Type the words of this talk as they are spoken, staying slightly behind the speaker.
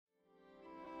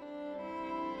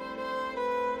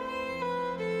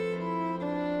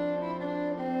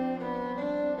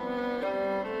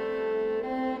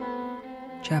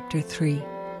Chapter 3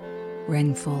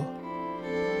 Rainfall.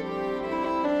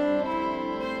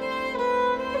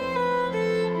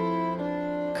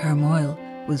 Carmoyle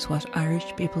was what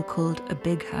Irish people called a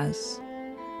big house,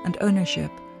 and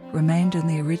ownership remained in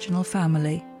the original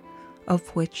family, of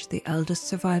which the eldest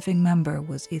surviving member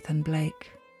was Ethan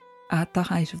Blake. At the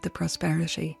height of the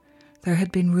prosperity, there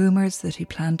had been rumours that he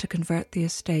planned to convert the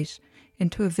estate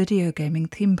into a video gaming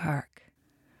theme park.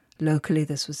 Locally,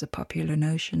 this was a popular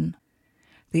notion.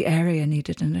 The area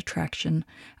needed an attraction,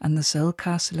 and the Seoul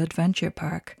Castle Adventure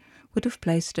Park would have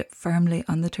placed it firmly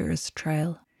on the tourist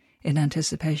trail. In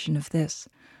anticipation of this,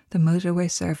 the motorway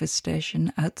service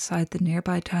station outside the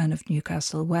nearby town of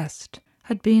Newcastle West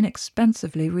had been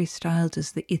expensively restyled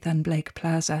as the Ethan Blake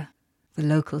Plaza. The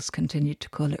locals continued to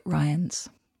call it Ryan's.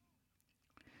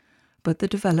 But the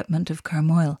development of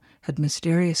Carmoyle had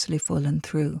mysteriously fallen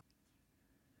through.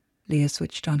 Leah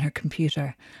switched on her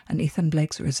computer, and Ethan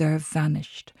Blake's reserve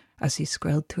vanished as he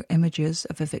scrolled through images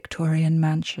of a Victorian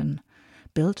mansion,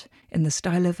 built in the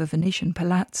style of a Venetian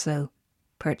palazzo,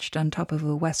 perched on top of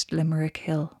a West Limerick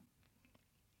hill.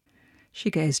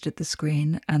 She gazed at the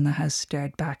screen, and the house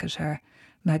stared back at her,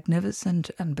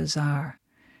 magnificent and bizarre.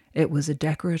 It was a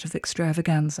decorative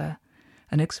extravaganza,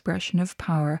 an expression of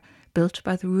power built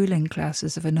by the ruling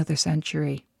classes of another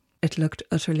century. It looked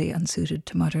utterly unsuited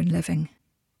to modern living.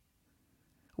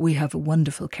 "We have a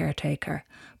wonderful caretaker,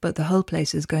 but the whole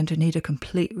place is going to need a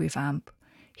complete revamp.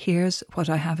 Here's what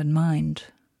I have in mind."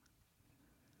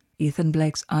 Ethan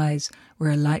Blake's eyes were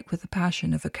alight with the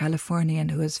passion of a Californian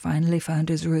who has finally found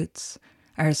his roots,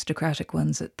 aristocratic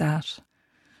ones at that.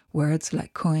 Words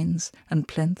like coins and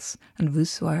plinths and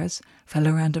voussoirs fell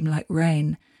around him like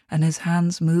rain, and his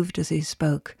hands moved as he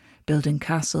spoke, building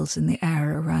castles in the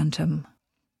air around him.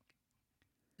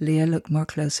 Leah looked more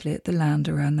closely at the land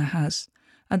around the house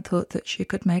and thought that she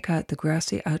could make out the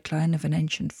grassy outline of an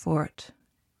ancient fort.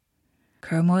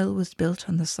 Carmoyle was built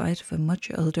on the site of a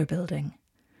much older building,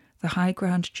 the high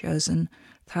ground chosen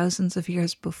thousands of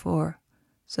years before,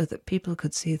 so that people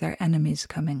could see their enemies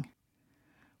coming.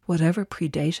 Whatever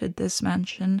predated this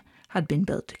mansion had been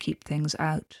built to keep things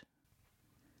out.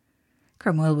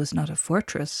 Carmoyle was not a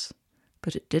fortress,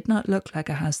 but it did not look like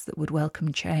a house that would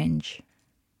welcome change.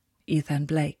 Ethan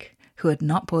Blake, who had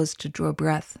not paused to draw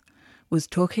breath, was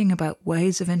talking about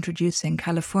ways of introducing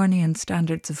Californian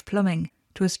standards of plumbing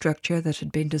to a structure that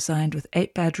had been designed with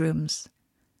 8 bedrooms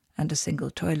and a single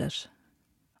toilet.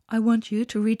 "I want you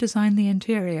to redesign the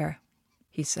interior,"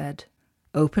 he said.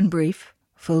 "Open brief,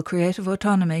 full creative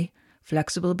autonomy,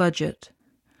 flexible budget.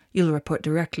 You'll report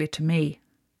directly to me.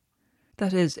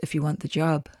 That is, if you want the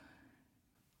job."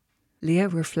 Leah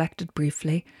reflected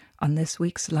briefly on this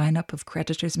week's lineup of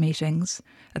creditors' meetings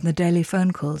and the daily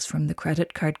phone calls from the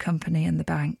credit card company and the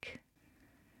bank.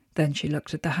 Then she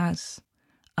looked at the house,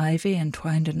 ivy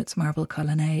entwined in its marble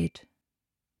colonnade.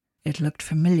 It looked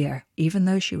familiar, even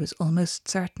though she was almost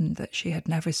certain that she had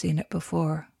never seen it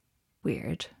before.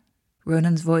 Weird.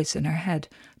 Ronan's voice in her head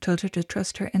told her to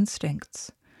trust her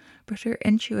instincts, but her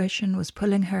intuition was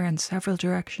pulling her in several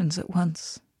directions at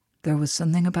once. There was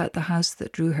something about the house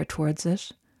that drew her towards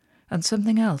it, and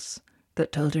something else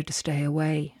that told her to stay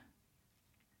away.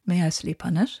 "May I sleep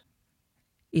on it?"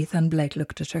 Ethan Blake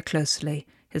looked at her closely,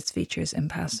 his features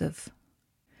impassive.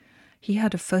 He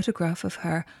had a photograph of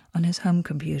her on his home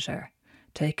computer,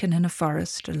 taken in a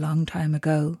forest a long time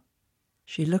ago.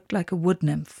 She looked like a wood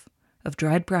nymph, of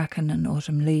dried bracken and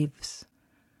autumn leaves.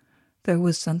 There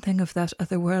was something of that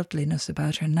otherworldliness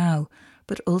about her now,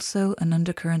 but also an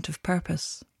undercurrent of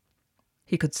purpose.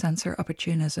 He could sense her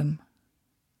opportunism.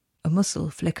 A muscle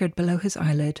flickered below his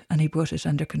eyelid, and he brought it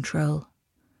under control.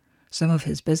 Some of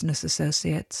his business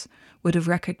associates would have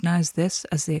recognized this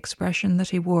as the expression that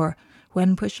he wore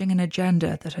when pushing an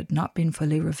agenda that had not been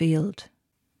fully revealed.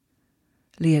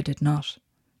 Leah did not.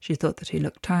 She thought that he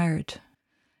looked tired.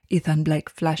 Ethan Blake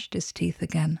flashed his teeth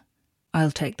again.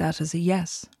 "I'll take that as a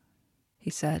yes,"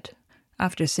 he said.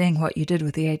 "After seeing what you did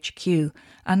with the HQ,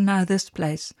 and now this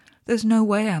place, there's no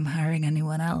way I'm hiring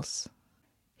anyone else."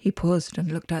 He paused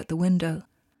and looked out the window.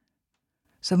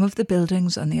 Some of the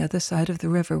buildings on the other side of the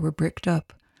river were bricked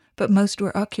up, but most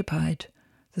were occupied.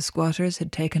 The squatters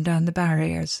had taken down the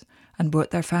barriers and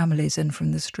brought their families in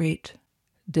from the street.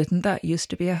 "Didn't that used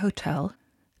to be a hotel?"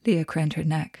 Leah craned her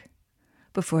neck.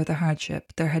 Before the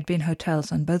hardship, there had been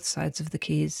hotels on both sides of the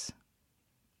quays.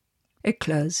 "It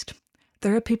closed.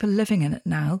 There are people living in it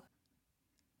now."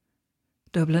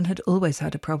 Dublin had always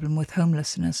had a problem with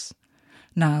homelessness.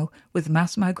 Now, with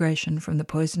mass migration from the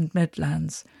poisoned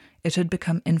Midlands, it had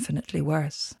become infinitely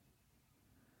worse.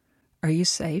 "Are you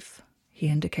safe?" He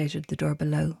indicated the door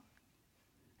below.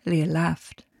 Leah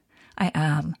laughed. I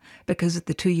am, because of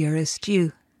the €2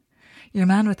 stew. Your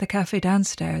man with the cafe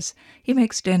downstairs, he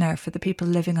makes dinner for the people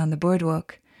living on the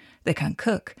boardwalk. They can't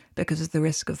cook because of the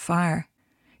risk of fire.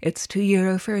 It's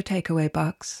 €2 for a takeaway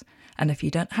box, and if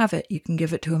you don't have it, you can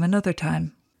give it to him another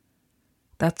time.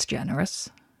 That's generous.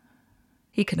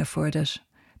 He can afford it.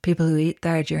 People who eat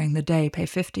there during the day pay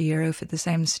 €50 for the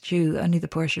same stew, only the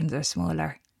portions are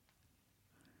smaller.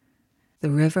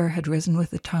 The river had risen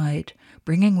with the tide,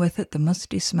 bringing with it the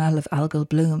musty smell of algal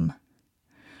bloom.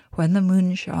 When the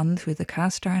moon shone through the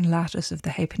cast-iron lattice of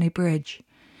the Halfpenny Bridge,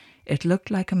 it looked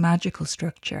like a magical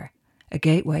structure, a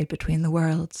gateway between the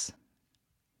worlds.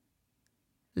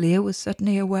 Leah was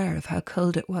suddenly aware of how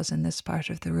cold it was in this part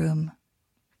of the room.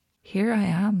 Here I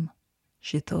am,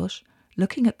 she thought,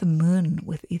 looking at the moon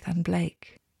with Ethan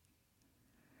Blake.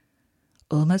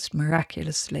 Almost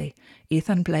miraculously,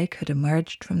 Ethan Blake had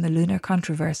emerged from the lunar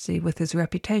controversy with his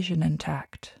reputation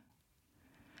intact.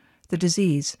 The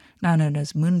disease, now known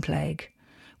as moon plague,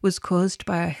 was caused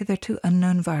by a hitherto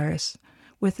unknown virus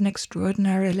with an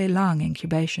extraordinarily long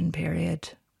incubation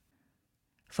period.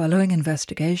 Following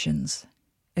investigations,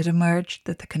 it emerged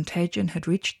that the contagion had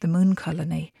reached the moon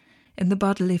colony in the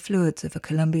bodily fluids of a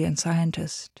Colombian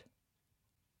scientist.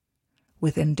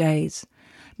 Within days,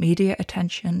 media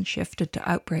attention shifted to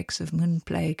outbreaks of moon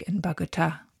plague in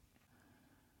Bogota.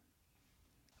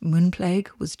 Moon plague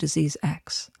was disease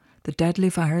X, the deadly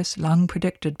virus long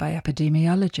predicted by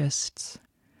epidemiologists.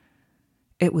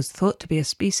 It was thought to be a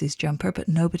species jumper, but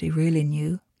nobody really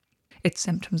knew. Its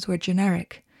symptoms were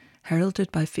generic,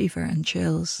 heralded by fever and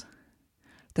chills.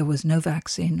 There was no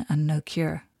vaccine and no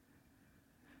cure.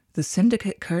 The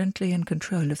syndicate currently in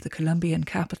control of the Colombian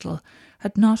capital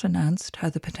had not announced how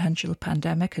the potential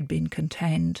pandemic had been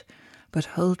contained, but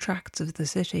whole tracts of the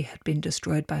city had been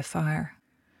destroyed by fire.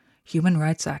 Human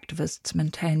rights activists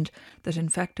maintained that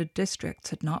infected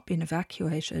districts had not been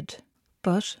evacuated,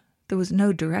 but there was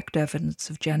no direct evidence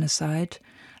of genocide,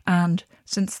 and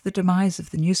since the demise of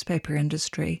the newspaper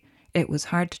industry, it was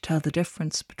hard to tell the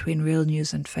difference between real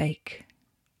news and fake.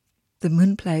 The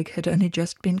moon plague had only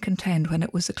just been contained when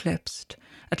it was eclipsed,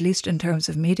 at least in terms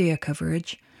of media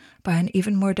coverage, by an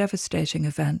even more devastating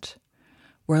event,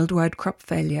 worldwide crop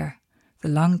failure, the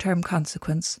long-term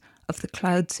consequence of the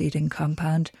cloud seeding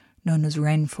compound known as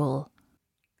rainfall.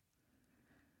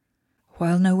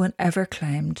 While no one ever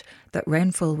claimed that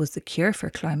rainfall was the cure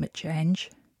for climate change,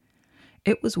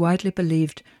 it was widely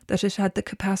believed that it had the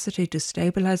capacity to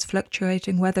stabilise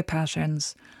fluctuating weather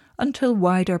patterns until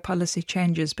wider policy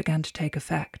changes began to take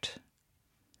effect.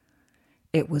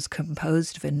 It was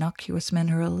composed of innocuous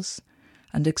minerals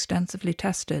and extensively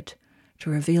tested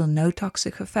to reveal no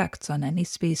toxic effects on any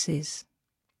species.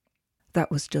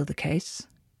 That was still the case.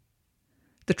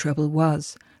 The trouble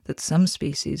was that some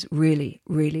species really,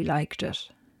 really liked it,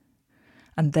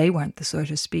 and they weren't the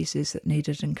sort of species that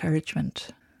needed encouragement.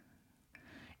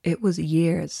 It was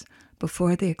years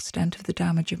before the extent of the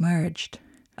damage emerged,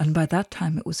 and by that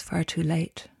time it was far too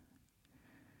late.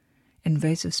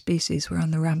 Invasive species were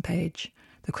on the rampage,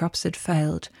 the crops had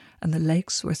failed, and the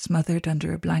lakes were smothered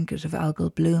under a blanket of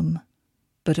algal bloom.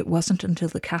 But it wasn't until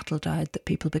the cattle died that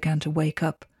people began to wake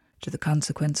up to the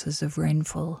consequences of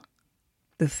rainfall.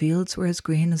 The fields were as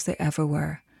green as they ever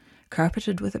were,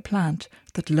 carpeted with a plant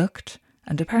that looked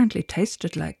and apparently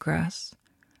tasted like grass,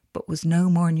 but was no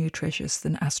more nutritious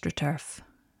than astroturf.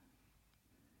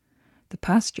 The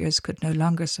pastures could no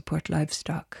longer support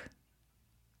livestock.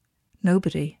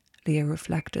 Nobody, Leah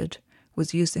reflected,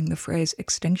 was using the phrase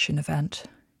extinction event,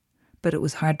 but it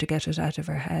was hard to get it out of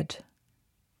her head.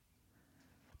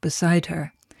 Beside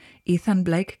her, Ethan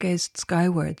Blake gazed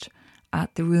skyward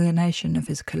at the ruination of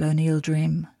his colonial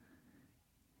dream.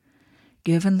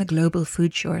 Given the global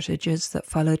food shortages that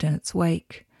followed in its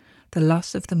wake, the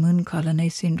loss of the moon colony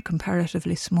seemed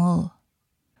comparatively small,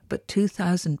 but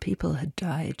 2,000 people had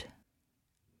died.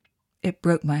 "It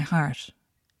broke my heart,"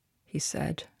 he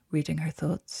said, reading her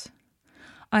thoughts.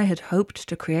 "I had hoped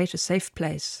to create a safe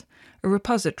place, a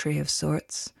repository of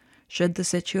sorts, should the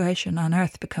situation on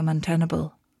Earth become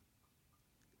untenable."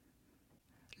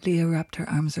 Leah wrapped her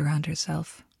arms around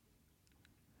herself.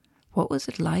 What was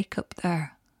it like up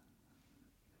there?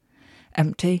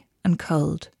 Empty and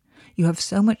cold. You have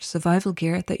so much survival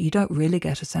gear that you don't really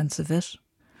get a sense of it.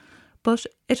 But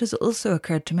it has also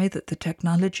occurred to me that the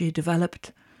technology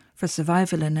developed for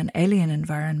survival in an alien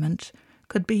environment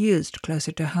could be used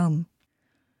closer to home.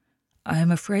 I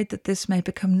am afraid that this may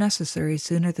become necessary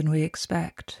sooner than we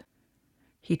expect.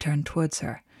 He turned towards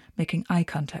her, making eye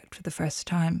contact for the first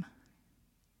time.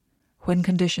 When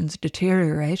conditions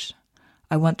deteriorate,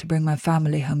 I want to bring my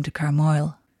family home to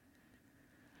Carmoyle.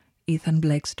 Ethan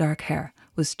Blake's dark hair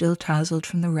was still tousled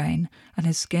from the rain, and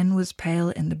his skin was pale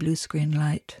in the blue screen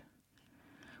light.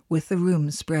 With the room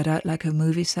spread out like a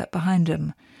movie set behind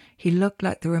him, he looked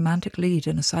like the romantic lead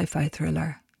in a sci-fi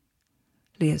thriller.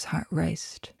 Leah's heart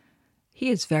raced. He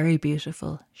is very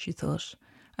beautiful, she thought,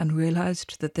 and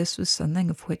realised that this was something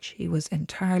of which he was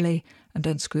entirely and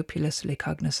unscrupulously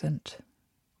cognizant.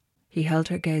 He held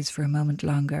her gaze for a moment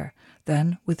longer,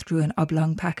 then withdrew an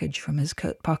oblong package from his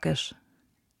coat pocket.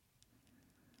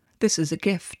 "This is a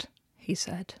gift," he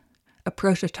said. "A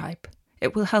prototype.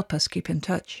 It will help us keep in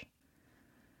touch."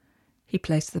 He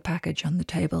placed the package on the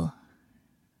table.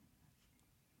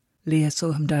 Leah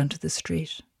saw him down to the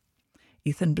street.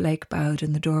 Ethan Blake bowed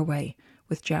in the doorway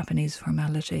with Japanese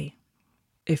formality.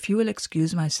 "If you will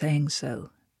excuse my saying so,"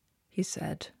 he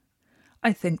said,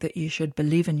 "I think that you should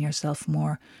believe in yourself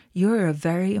more. You are a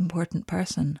very important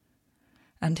person."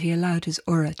 And he allowed his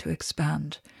aura to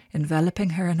expand,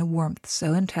 enveloping her in a warmth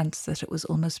so intense that it was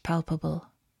almost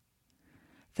palpable.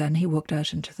 Then he walked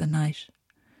out into the night.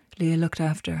 Leah looked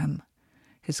after him.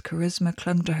 His charisma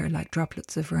clung to her like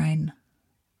droplets of rain.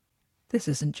 This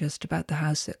isn't just about the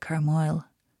house at Carmoyle,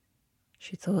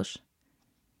 she thought.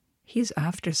 He's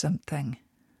after something.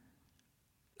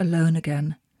 Alone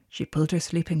again, she pulled her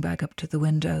sleeping bag up to the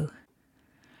window.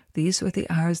 These were the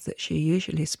hours that she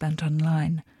usually spent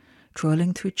online,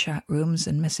 trawling through chat rooms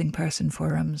and missing person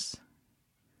forums.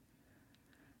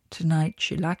 Tonight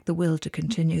she lacked the will to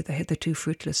continue the hitherto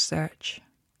fruitless search.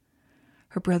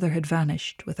 Her brother had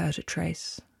vanished without a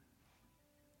trace.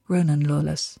 Ronan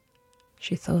Lawless,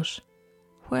 she thought,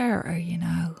 where are you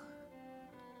now?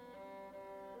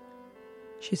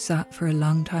 She sat for a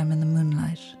long time in the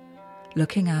moonlight,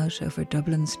 looking out over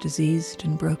Dublin's diseased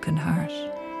and broken heart.